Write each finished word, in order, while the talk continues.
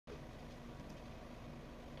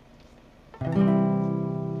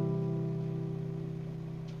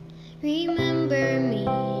Remember me,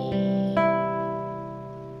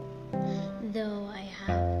 though I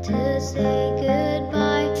have to say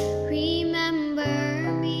goodbye.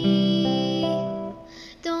 Remember me,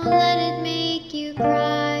 don't let it make you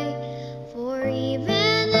cry. For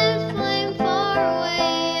even if I'm far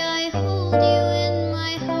away, I hold you in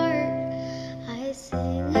my heart. I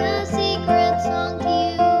sing a secret song to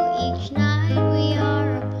you each night we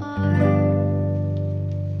are apart.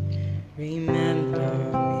 Remember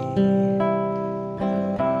me,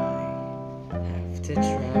 though I have to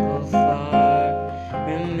travel far.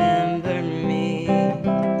 Remember me,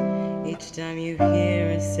 each time you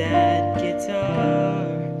hear a sad guitar.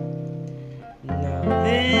 Know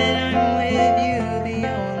that I'm with you the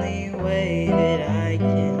only way that I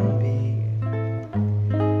can be,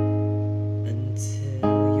 until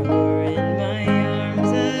you're in my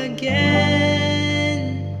arms again.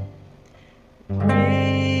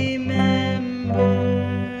 Remember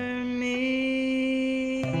me.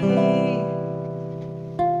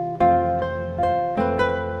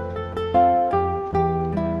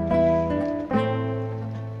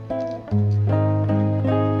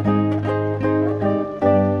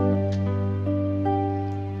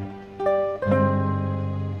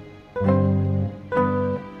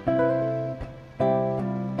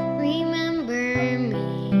 Remember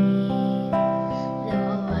me,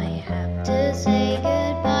 though I have to say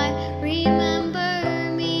goodbye. Remember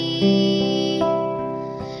me,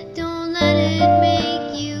 don't let it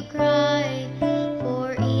make you cry.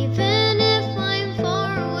 For even if I'm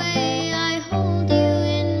far away, I hold you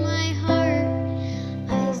in my heart.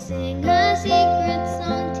 I sing a secret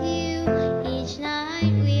song to you each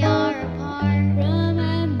night we are apart.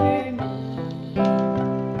 Remember me,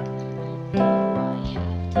 though I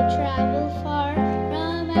have to travel far.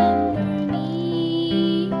 Remember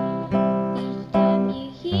me, each time you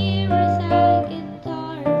hear a sad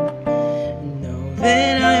guitar. Know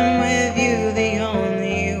that I'm